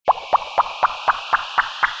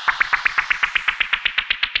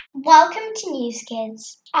Welcome to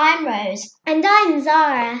NewzKidz. I'm Rose. And I'm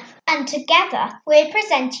Zara. And together we're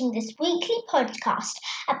presenting this weekly podcast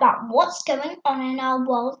about what's going on in our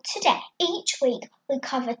world today. Each week we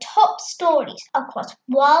cover top stories across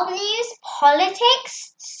world news,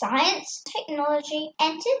 politics, science, technology,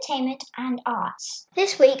 entertainment and arts.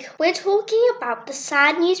 This week we're talking about the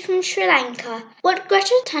sad news from Sri Lanka, what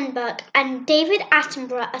Greta Thunberg and David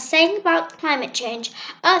Attenborough are saying about climate change,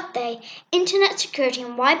 Earth Day, internet security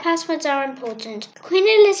and why passwords are important, Queen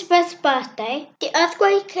Elizabeth's birthday, the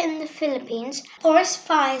earthquake in the Philippines, forest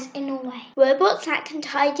fires in Norway, robots that can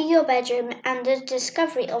tidy your bedroom and the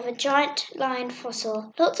discovery of a giant lion fossil.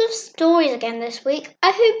 Lots of stories again this week.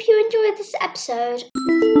 I hope you enjoyed this episode.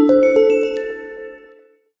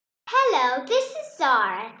 Hello, this is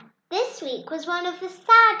Zara. This week was one of the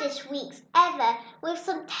saddest weeks ever with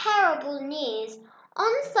some terrible news.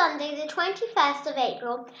 On Sunday, the 21st of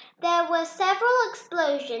April, there were several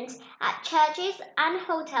explosions at churches and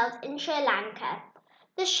hotels in Sri Lanka.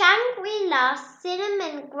 The Shangri-La,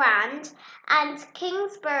 Cinnamon Grand and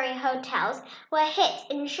Kingsbury hotels were hit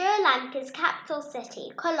in Sri Lanka's capital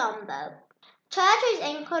city, Colombo. Churches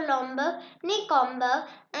in Colombo, Negombo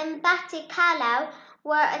and Batticaloa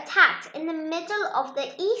were attacked in the middle of the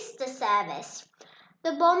Easter service.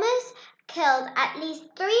 The bombers killed at least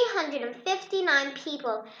 359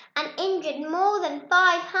 people and injured more than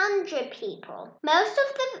 500 people. Most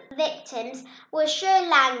of the victims were Sri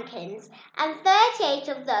Lankans, and 38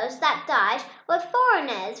 of those that died were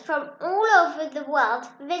foreigners from all over the world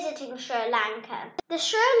visiting Sri Lanka. The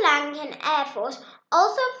Sri Lankan Air Force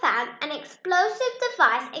also found an explosive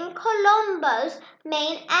device in Colombo's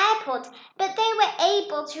main airport, but they were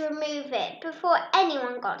able to remove it before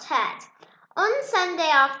anyone got hurt. On Sunday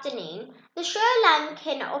afternoon, the Sri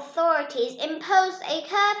Lankan authorities imposed a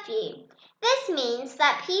curfew. This means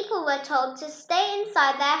that people were told to stay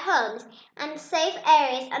inside their homes and safe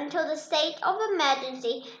areas until the state of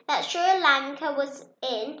emergency that Sri Lanka was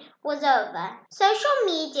in was over. Social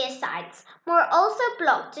media sites were also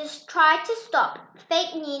blocked to try to stop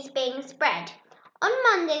fake news being spread. On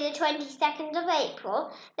Monday, the 22nd of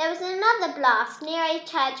April, there was another blast near a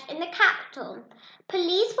church in the capital.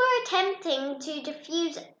 Police were attempting to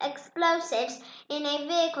defuse explosives in a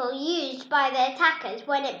vehicle used by the attackers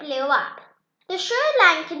when it blew up. The Sri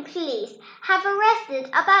Lankan police have arrested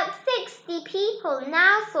about 60 people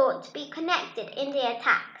now thought to be connected in the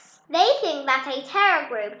attacks. They think that a terror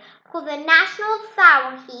group called the National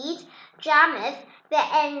Tawhid Jamaat, the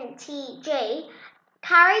NTJ,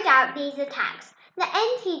 carried out these attacks. The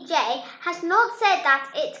NTJ has not said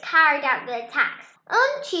that it carried out the attacks.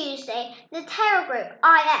 On Tuesday, the terror group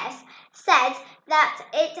IS said that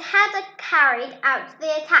it had carried out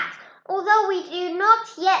the attacks, although we do not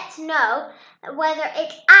yet know whether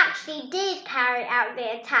it actually did carry out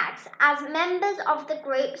the attacks, as members of the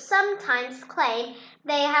group sometimes claim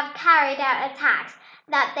they have carried out attacks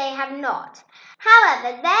that they have not.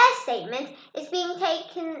 However, their statement is being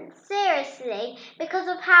taken seriously because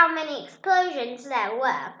of how many explosions there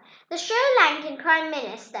were. The Sri Lankan Prime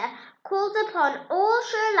Minister called upon all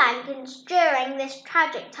Sri Lankans during this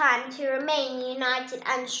tragic time to remain united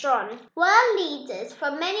and strong. World leaders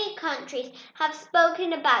from many countries have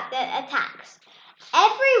spoken about the attacks.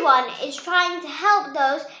 Everyone is trying to help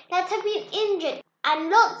those that have been injured, and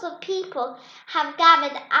lots of people have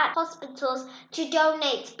gathered at hospitals to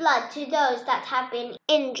donate blood to those that have been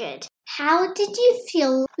injured. How did you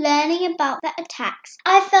feel learning about the attacks?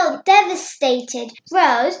 I felt devastated.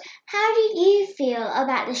 Rose, how did you feel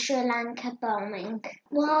about the Sri Lanka bombing?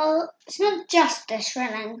 Well, it's not just the Sri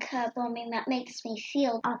Lanka bombing that makes me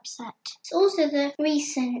feel upset. It's also the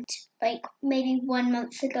recent, maybe 1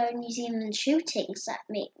 month ago, New Zealand shootings that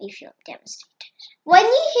make me feel devastated. When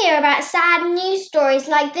you hear about sad news stories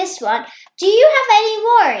like this one, do you have any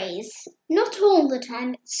worries? Not all the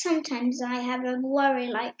time. Sometimes I have a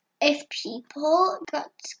worry if people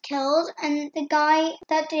got killed and the guy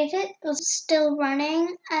that did it was still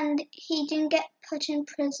running and he didn't get put in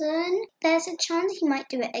prison, there's a chance he might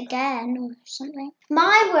do it again or something.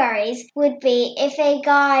 My worries would be if a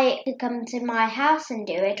guy could come to my house and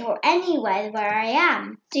do it, or anywhere where I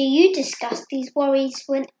am. Do you discuss these worries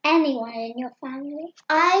with anyone in your family?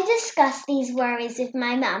 I discuss these worries with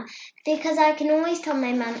my mum because I can always tell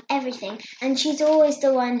my mum everything, and she's always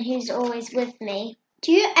the one who's always with me.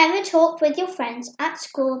 Do you ever talk with your friends at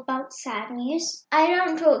school about sad news? I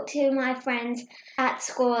don't talk to my friends at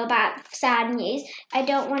school about sad news. I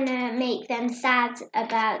don't want to make them sad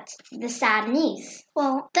about the sad news.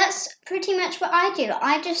 Well, that's pretty much what I do.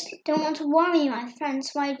 I just don't want to worry my friends,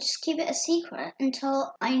 so I just keep it a secret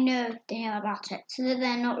until I know they know about it, so that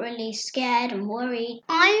they're not really scared and worried.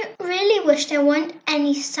 I really wish there weren't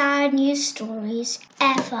any sad news stories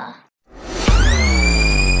ever.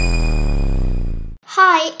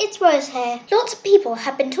 Hi, it's Rose here. Lots of people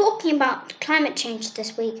have been talking about climate change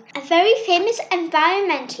this week. A very famous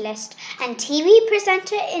environmentalist and TV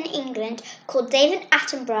presenter in England called David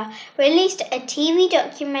Attenborough released a TV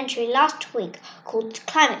documentary last week called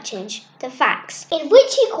Climate Change: The Facts, in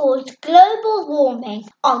which he called global warming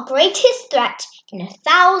our greatest threat in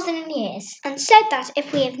 1,000 years, and said that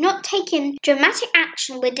if we have not taken dramatic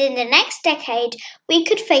action within the next decade, we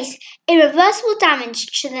could face irreversible damage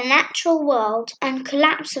to the natural world and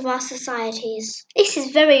collapse of our societies. This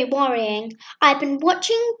is very worrying. I've been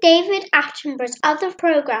watching David Attenborough's other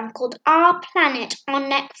program called Our Planet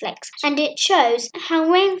on Netflix, and it shows how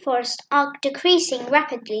rainforests are decreasing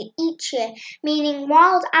rapidly each year, meaning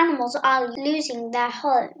wild animals are losing their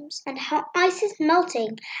homes, and how ice is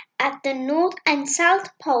melting at the North and South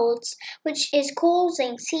Poles, which is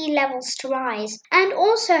causing sea levels to rise, and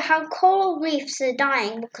also how coral reefs are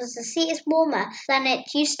dying because the sea is warmer than it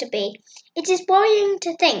used to be. It is worrying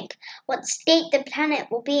to think what state the planet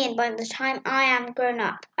will be in by the time I am grown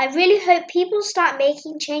up. I really hope people start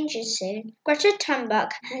making changes soon. Greta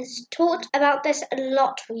Thunberg has talked about this a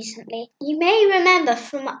lot recently. You may remember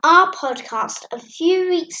from our podcast a few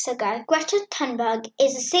weeks ago, Greta Thunberg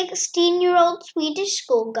is a 16-year-old Swedish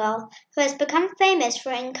schoolgirl who has become famous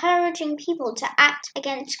for encouraging people to act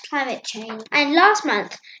against climate change. And last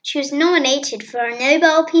month, she was nominated for a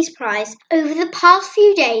Nobel Peace Prize. Over the past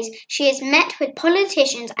few days, she has met with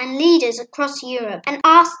politicians and leaders across Europe and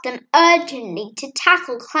asked them urgently to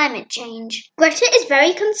tackle climate change. Greta is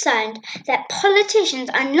very concerned that politicians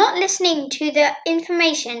are not listening to the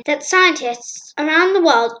information that scientists around the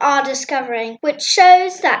world are discovering, which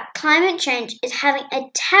shows that climate change is having a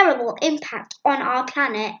terrible impact on our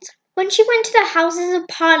planet. When she went to the Houses of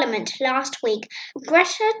Parliament last week,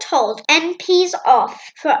 Greta told MPs off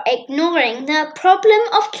for ignoring the problem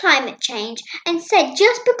of climate change and said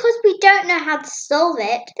just because we don't know how to solve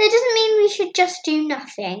it, that doesn't mean we should just do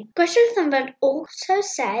nothing. Greta Thunberg also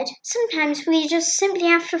said, sometimes we just simply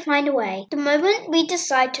have to find a way. The moment we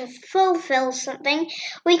decide to fulfill something,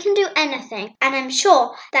 we can do anything. And I'm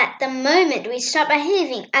sure that the moment we start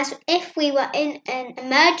behaving as if we were in an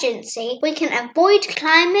emergency, we can avoid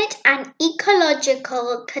climate and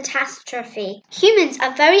ecological catastrophe. Humans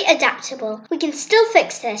are very adaptable. We can still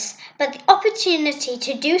fix this, but the opportunity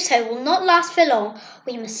to do so will not last for long.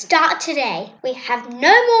 We must start today. We have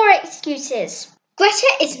no more excuses. Greta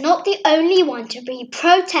is not the only one to be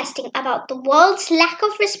protesting about the world's lack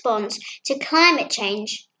of response to climate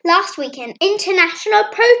change. Last week, an international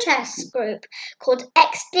protest group called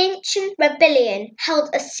Extinction Rebellion held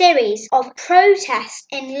a series of protests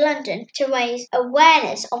in London to raise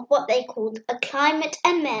awareness of what they called a climate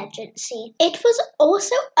emergency. It was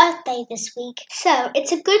also Earth Day this week, so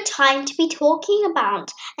it's a good time to be talking about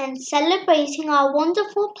and celebrating our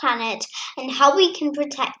wonderful planet and how we can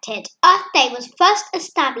protect it. Earth Day was first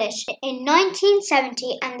established in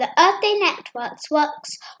 1970, and the Earth Day Networks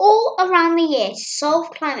works all around the year to solve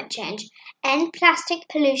climate change, end plastic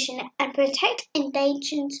pollution, and protect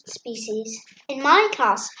endangered species. In my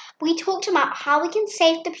class, we talked about how we can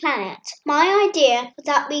save the planet. My idea was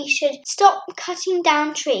that we should stop cutting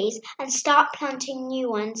down trees and start planting new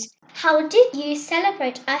ones. How did you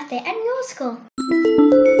celebrate Earth Day at your school?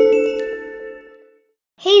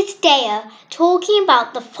 Here's Dea talking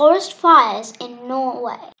about the forest fires in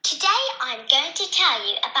Norway. Today I'm going to tell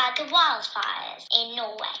you about the wildfires in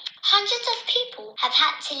Norway. Hundreds of people have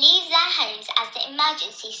had to leave their homes as the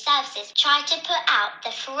emergency services try to put out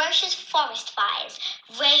the ferocious forest fires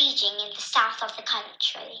raging in the south of the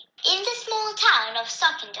country. In the small town of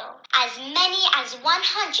Sokndal, as many as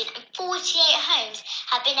 148 homes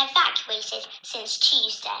have been evacuated since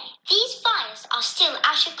Tuesday. These fires are still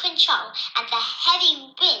out of control, and the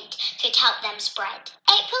heavy wind could help them spread.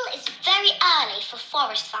 April is very early for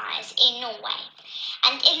forest fires in Norway,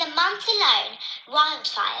 and in the month alone,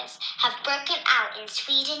 wildfires have broken out in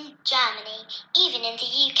Sweden, Germany, even in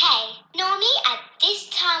the UK. Normally at this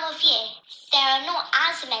time of year, there are not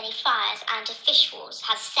as many fires, and officials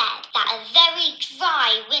have said that a very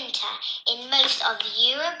dry winter winter in most of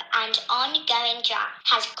Europe and ongoing drought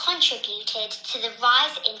has contributed to the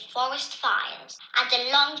rise in forest fires, and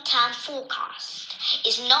the long-term forecast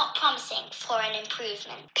is not promising for an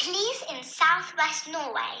improvement. Police in southwest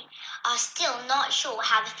Norway are still not sure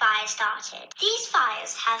how the fire started. These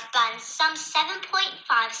fires have burned some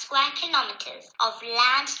 7.5 square kilometers of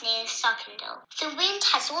land near Sokndal. The wind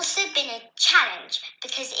has also been a challenge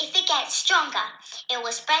because if it gets stronger, it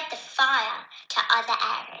will spread the fire to other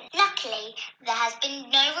areas. Luckily, there has been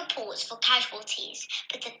no reports for casualties,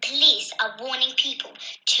 but the police are warning people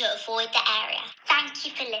to avoid the area. Thank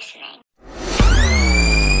you for listening.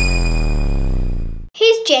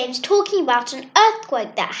 Here's James talking about an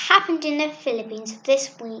earthquake that happened in the Philippines this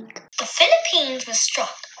week. The Philippines was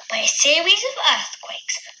struck by a series of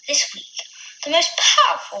earthquakes this week. The most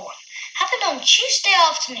powerful one happened on Tuesday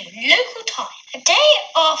afternoon, local time, a day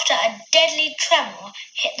after a deadly tremor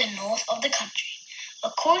hit the north of the country.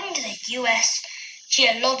 According to the U.S.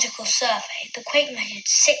 Geological Survey, the quake measured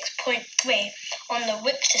 6.3 on the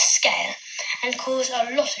Richter scale and caused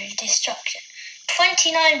a lot of destruction.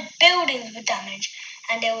 29 buildings were damaged,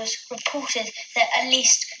 and it was reported that at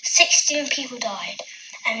least 16 people died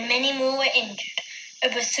and many more were injured.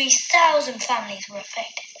 Over 3,000 families were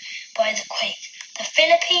affected by the quake. The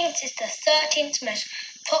Philippines is the 13th most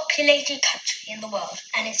populated country in the world,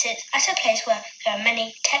 and it sits at a place where there are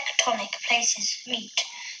many tectonic places meet.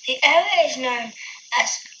 The area is known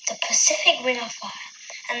as the Pacific Ring of Fire,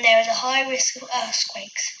 and there is a high risk of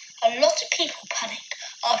earthquakes. A lot of people panicked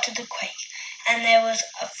after the quake, and there was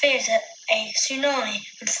a fear that a tsunami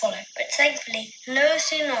would follow, but thankfully no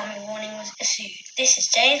tsunami warning was issued. This is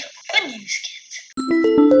James for NewzKidz.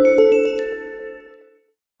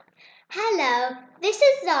 Hello, this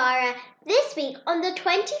is Zara. This week, on the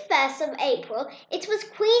 21st of April, it was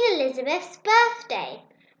Queen Elizabeth's birthday.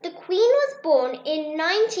 The Queen was born in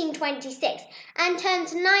 1926 and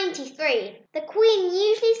turned 93. The Queen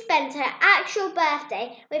usually spent her actual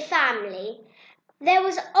birthday with family. There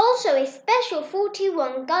was also a special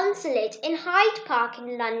 41-gun salute in Hyde Park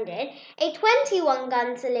in London, a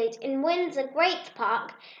 21-gun salute in Windsor Great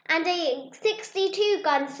Park, and a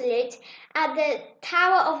 62-gun salute at the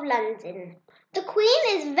Tower of London. The Queen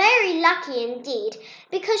is very lucky indeed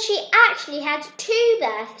because she actually had 2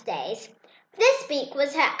 birthdays. This week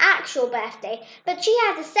was her actual birthday, but she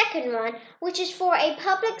has a second one, which is for a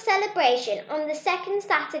public celebration on the second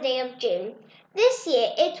Saturday of June. This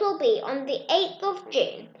year it will be on the 8th of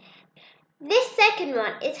June. This second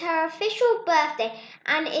one is her official birthday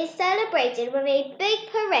and is celebrated with a big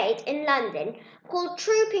parade in London called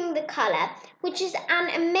Trooping the Colour, which is an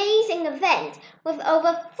amazing event with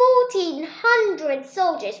over 1,400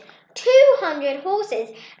 soldiers, 200 horses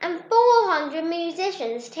and 400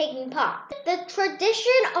 musicians taking part. The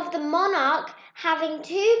tradition of the monarch having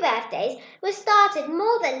 2 birthdays was started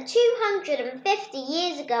more than 250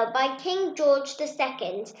 years ago by King George II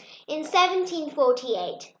in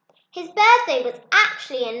 1748. His birthday was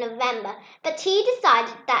actually in November, but he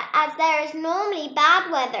decided that as there is normally bad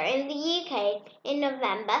weather in the UK in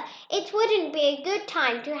November, it wouldn't be a good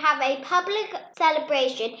time to have a public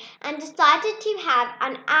celebration and decided to have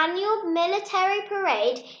an annual military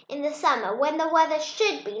parade in the summer when the weather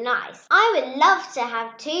should be nice. I would love to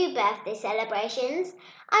have 2 birthday celebrations.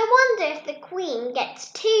 I wonder if the Queen gets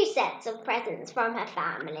 2 sets of presents from her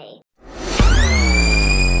family.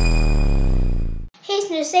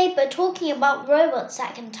 Here's Nusaiba talking about robots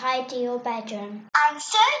that can tidy your bedroom. I'm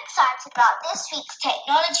so excited about this week's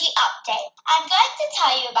technology update. I'm going to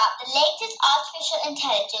tell you about the latest artificial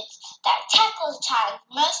intelligence that tackles a challenge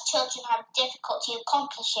most children have difficulty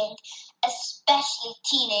accomplishing, especially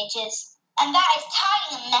teenagers, and that is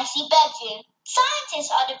tidying a messy bedroom.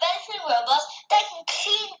 Scientists are developing robots that can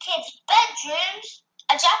clean kids' bedrooms.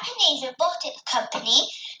 A Japanese robotics company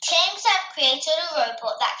claims to have created a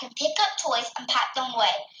robot that can pick up toys and pack them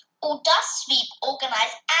away, or dust, sweep,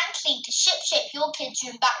 organize, and clean to shape your kids'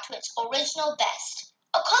 room back to its original best.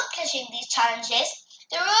 Accomplishing these challenges,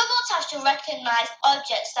 the robots have to recognize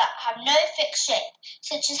objects that have no fixed shape,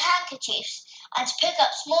 such as handkerchiefs, and to pick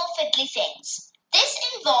up small fiddly things. This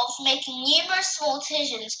involves making numerous small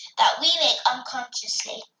decisions that we make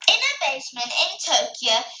unconsciously. In a basement in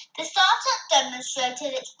Tokyo, the startup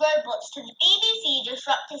demonstrated its robots to the BBC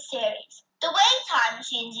Disruptive series. The way time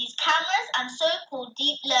machines use cameras and so-called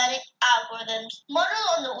deep learning algorithms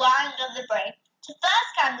modeled on the wiring of the brain to first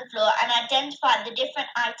scan the floor and identify the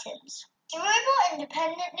different items. The robot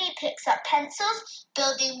independently picks up pencils,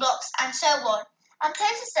 building blocks, and so on, and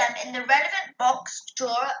places them in the relevant box,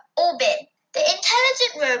 drawer, or bin. The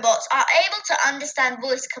intelligent robots are able to understand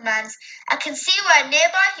voice commands and can see where a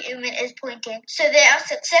nearby human is pointing, so they are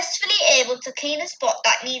successfully able to clean a spot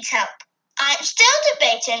that needs help. I am still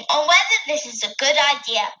debating on whether this is a good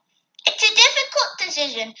idea. It's a difficult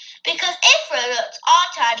decision because if robots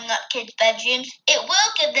are tidying up kids' bedrooms, it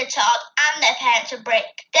will give the child and their parents a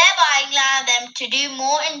break, thereby allowing them to do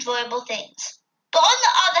more enjoyable things. But on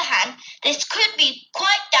the other hand, this could be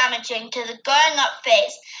quite damaging to the growing up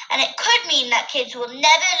phase, and it could mean that kids will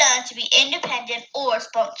never learn to be independent or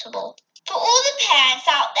responsible. For all the parents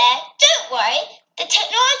out there, don't worry. The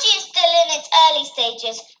technology is still in its early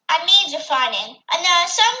stages and needs refining, and there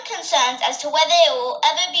are some concerns as to whether it will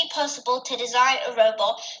ever be possible to design a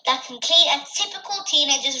robot that can clean a typical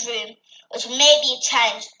teenager's room, which may be a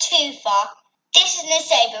challenge too far. This is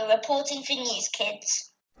Nisaba reporting for NewzKidz.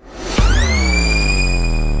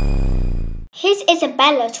 Here's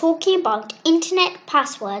Isabella talking about internet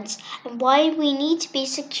passwords and why we need to be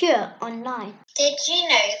secure online. Did you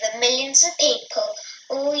know that millions of people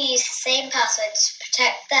all use the same password to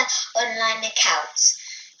protect their online accounts?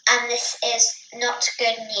 And this is not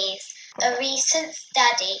good news. A recent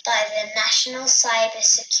study by the National Cyber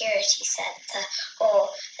Security Centre, or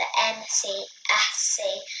the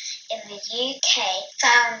NCSC, in the UK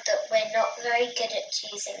found that we're not very good at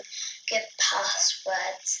using good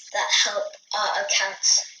passwords that help our accounts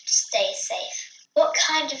stay safe. What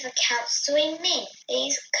kind of accounts do we mean?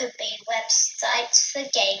 These could be websites for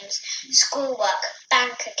games, schoolwork,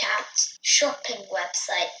 bank accounts, shopping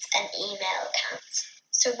websites, and email accounts.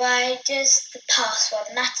 So why does the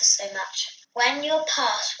password matter so much? When your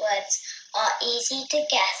passwords are easy to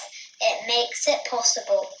guess, it makes it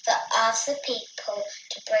possible for other people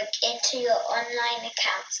to break into your online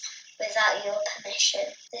accounts without your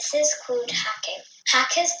permission. This is called hacking.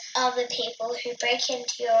 Hackers are the people who break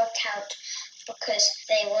into your account because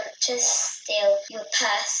they want to steal your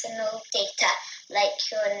personal data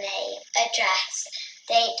like your name, address,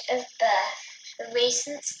 date of birth. A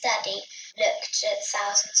recent study looked at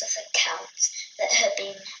thousands of accounts that had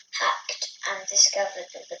been hacked and discovered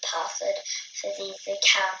that the password for these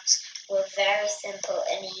accounts were very simple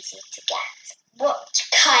and easy to get. What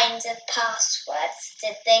kinds of passwords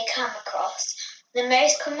did they come across? The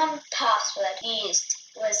most common password used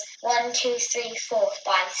was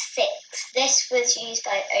 123456. This was used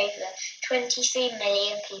by over 23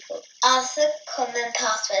 million people. Other common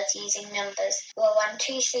passwords using numbers were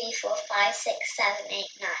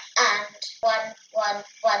 12345678 and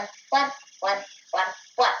 111111.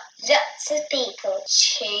 Lots of people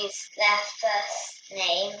choose their first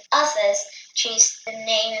name. Others choose the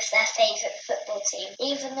name of their favourite football team.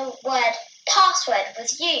 Even the word password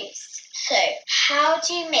was used. So, how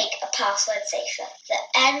do you make a password safer? The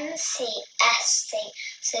NCSC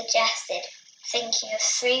suggested thinking of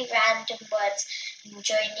 3 random words and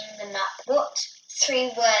joining them up. What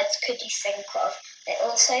 3 words could you think of? They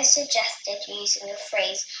also suggested using a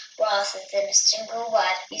phrase rather than a single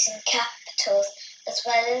word, using capitals as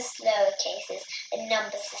well as lower cases and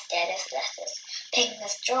numbers instead of letters. Picking a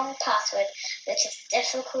strong password that is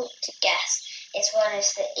difficult to guess is one of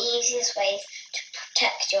the easiest ways to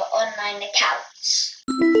protect your online accounts.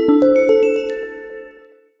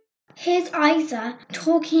 Here's Isa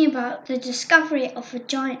talking about the discovery of a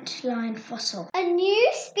giant lion fossil. A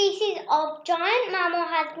new species of giant mammal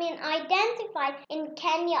has been identified in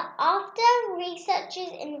Kenya after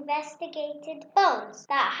researchers investigated bones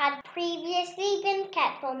that had previously been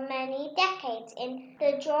kept for many decades in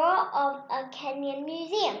the drawer of a Kenyan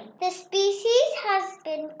museum. The species has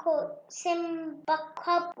been called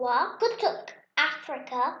Simbakabwa kutuk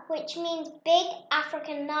Africa, which means big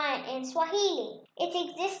African lion in Swahili. It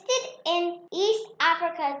existed in East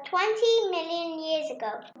Africa 20 million years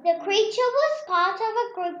ago. The creature was part of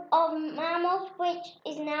a group of mammals which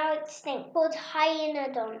is now extinct, called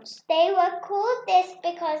hyenodonts. They were called this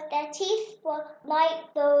because their teeth were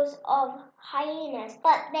like those of hyenas,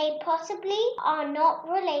 but they possibly are not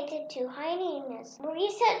related to hyenas.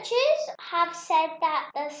 Researchers have said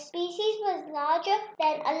that the species was larger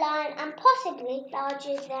than a lion and possibly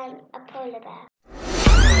larger than a polar bear.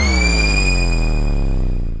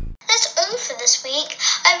 That's all for this week.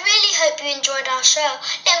 I really hope you enjoyed our show.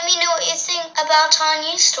 Let me know what you think about our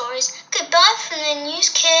news stories. Goodbye from the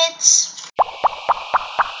NewzKidz.